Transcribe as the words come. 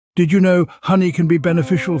Did you know honey can be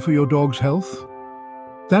beneficial for your dog's health?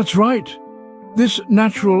 That's right. This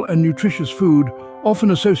natural and nutritious food,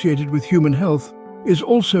 often associated with human health, is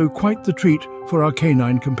also quite the treat for our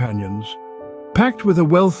canine companions. Packed with a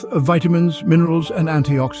wealth of vitamins, minerals and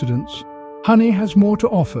antioxidants, honey has more to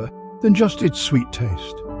offer than just its sweet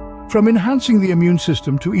taste. From enhancing the immune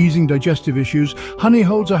system to easing digestive issues, honey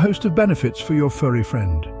holds a host of benefits for your furry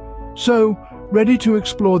friend. So, ready to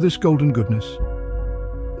explore this golden goodness?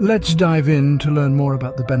 Let's dive in to learn more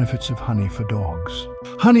about the benefits of honey for dogs.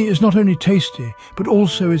 Honey is not only tasty, but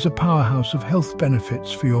also is a powerhouse of health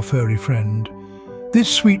benefits for your furry friend.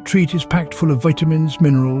 This sweet treat is packed full of vitamins,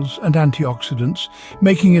 minerals, and antioxidants,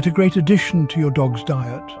 making it a great addition to your dog's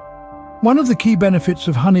diet. One of the key benefits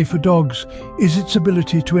of honey for dogs is its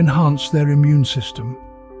ability to enhance their immune system.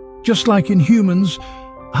 Just like in humans,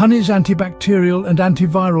 honey's antibacterial and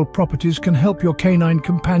antiviral properties can help your canine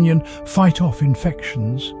companion fight off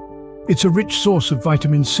infections. It's a rich source of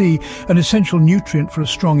vitamin C, an essential nutrient for a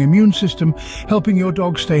strong immune system, helping your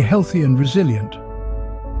dog stay healthy and resilient.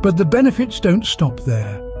 But the benefits don't stop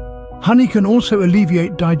there. Honey can also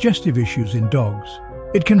alleviate digestive issues in dogs.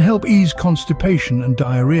 It can help ease constipation and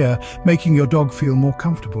diarrhea, making your dog feel more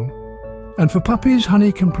comfortable. And for puppies,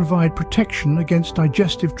 honey can provide protection against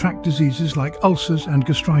digestive tract diseases like ulcers and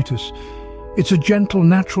gastritis. It's a gentle,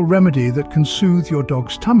 natural remedy that can soothe your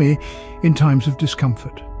dog's tummy in times of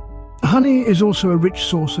discomfort. Honey is also a rich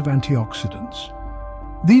source of antioxidants.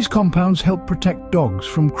 These compounds help protect dogs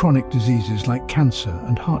from chronic diseases like cancer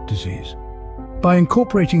and heart disease. By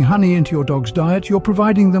incorporating honey into your dog's diet, you're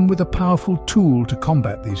providing them with a powerful tool to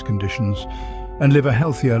combat these conditions and live a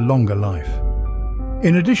healthier, longer life.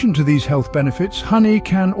 In addition to these health benefits, honey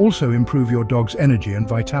can also improve your dog's energy and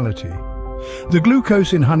vitality. The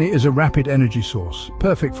glucose in honey is a rapid energy source,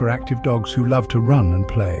 perfect for active dogs who love to run and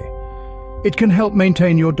play. It can help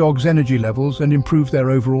maintain your dog's energy levels and improve their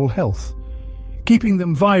overall health, keeping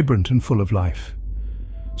them vibrant and full of life.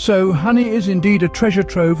 So, honey is indeed a treasure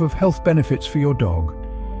trove of health benefits for your dog.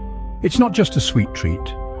 It's not just a sweet treat,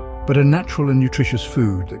 but a natural and nutritious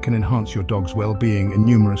food that can enhance your dog's well-being in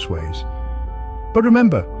numerous ways. But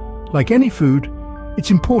remember, like any food,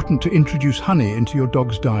 it's important to introduce honey into your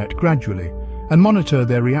dog's diet gradually and monitor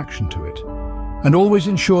their reaction to it. And always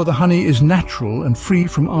ensure the honey is natural and free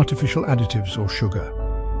from artificial additives or sugar.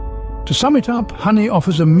 To sum it up, honey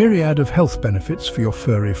offers a myriad of health benefits for your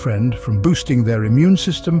furry friend, from boosting their immune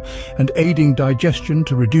system and aiding digestion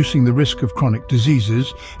to reducing the risk of chronic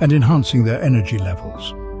diseases and enhancing their energy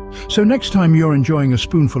levels. So next time you're enjoying a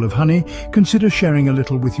spoonful of honey, consider sharing a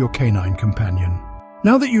little with your canine companion.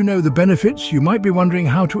 Now that you know the benefits, you might be wondering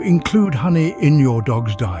how to include honey in your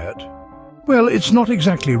dog's diet. Well, it's not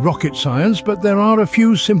exactly rocket science, but there are a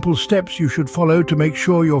few simple steps you should follow to make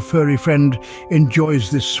sure your furry friend enjoys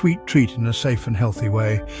this sweet treat in a safe and healthy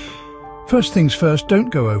way. First things first, don't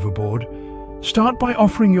go overboard. Start by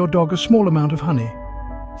offering your dog a small amount of honey.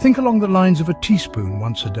 Think along the lines of a teaspoon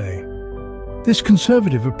once a day. This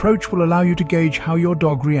conservative approach will allow you to gauge how your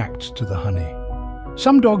dog reacts to the honey.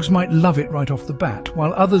 Some dogs might love it right off the bat,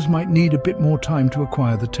 while others might need a bit more time to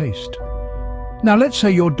acquire the taste. Now let's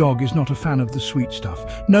say your dog is not a fan of the sweet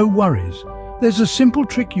stuff. No worries. There's a simple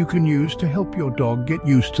trick you can use to help your dog get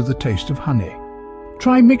used to the taste of honey.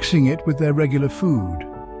 Try mixing it with their regular food.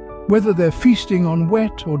 Whether they're feasting on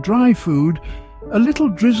wet or dry food, a little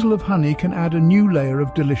drizzle of honey can add a new layer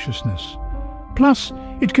of deliciousness. Plus,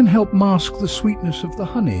 it can help mask the sweetness of the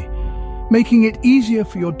honey, making it easier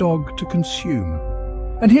for your dog to consume.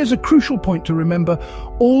 And here's a crucial point to remember: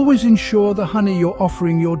 always ensure the honey you're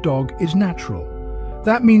offering your dog is natural.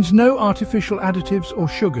 That means no artificial additives or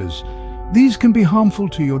sugars. These can be harmful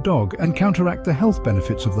to your dog and counteract the health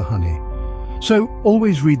benefits of the honey. So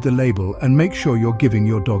always read the label and make sure you're giving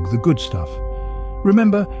your dog the good stuff.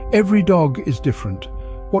 Remember, every dog is different.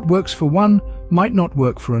 What works for one might not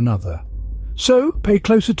work for another. So pay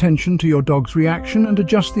close attention to your dog's reaction and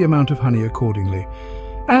adjust the amount of honey accordingly.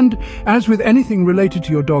 And, as with anything related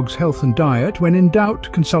to your dog's health and diet, when in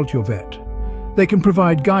doubt, consult your vet. They can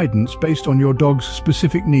provide guidance based on your dog's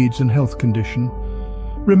specific needs and health condition.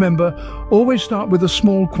 Remember, always start with a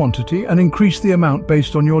small quantity and increase the amount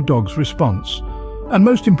based on your dog's response. And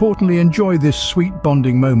most importantly, enjoy this sweet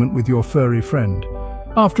bonding moment with your furry friend.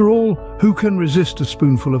 After all, who can resist a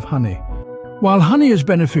spoonful of honey? While honey is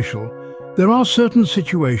beneficial, there are certain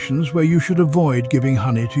situations where you should avoid giving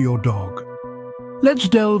honey to your dog. Let's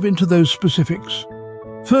delve into those specifics.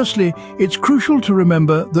 Firstly, it's crucial to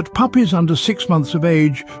remember that puppies under 6 months of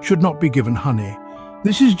age should not be given honey.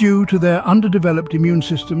 This is due to their underdeveloped immune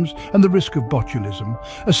systems and the risk of botulism,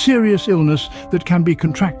 a serious illness that can be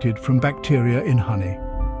contracted from bacteria in honey.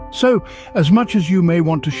 So, as much as you may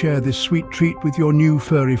want to share this sweet treat with your new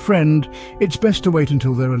furry friend, it's best to wait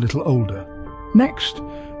until they're a little older. Next,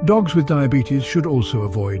 dogs with diabetes should also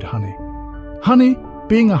avoid honey. Honey,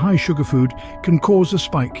 being a high sugar food, can cause a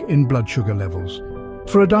spike in blood sugar levels.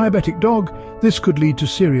 For a diabetic dog, this could lead to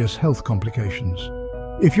serious health complications.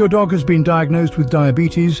 If your dog has been diagnosed with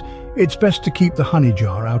diabetes, it's best to keep the honey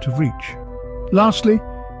jar out of reach. Lastly,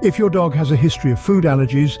 if your dog has a history of food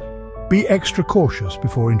allergies, be extra cautious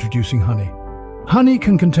before introducing honey. Honey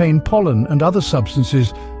can contain pollen and other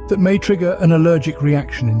substances that may trigger an allergic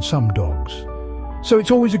reaction in some dogs. So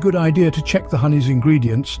it's always a good idea to check the honey's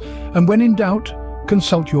ingredients, and when in doubt,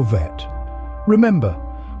 consult your vet. Remember,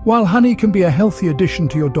 while honey can be a healthy addition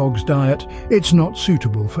to your dog's diet, it's not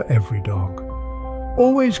suitable for every dog.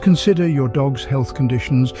 Always consider your dog's health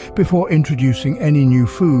conditions before introducing any new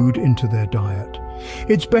food into their diet.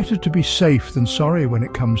 It's better to be safe than sorry when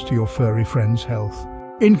it comes to your furry friend's health.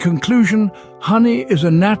 In conclusion, honey is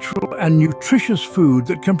a natural and nutritious food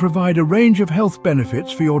that can provide a range of health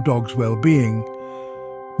benefits for your dog's well-being.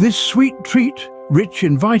 This sweet treat, rich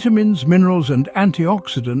in vitamins, minerals and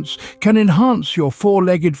antioxidants, can enhance your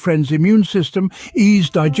four-legged friend's immune system, ease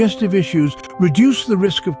digestive issues, reduce the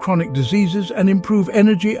risk of chronic diseases and improve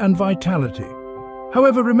energy and vitality.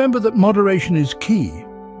 However, remember that moderation is key.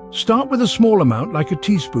 Start with a small amount, like a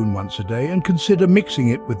teaspoon once a day, and consider mixing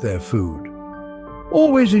it with their food.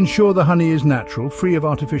 Always ensure the honey is natural, free of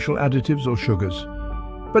artificial additives or sugars.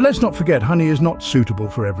 But let's not forget, honey is not suitable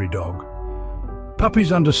for every dog.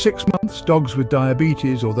 Puppies under 6 months, dogs with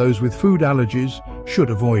diabetes or those with food allergies should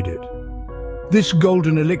avoid it. This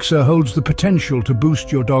golden elixir holds the potential to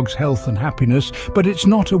boost your dog's health and happiness, but it's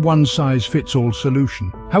not a one-size-fits-all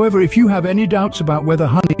solution. However, if you have any doubts about whether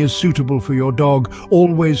honey is suitable for your dog,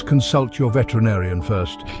 always consult your veterinarian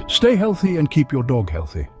first. Stay healthy and keep your dog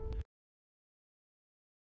healthy.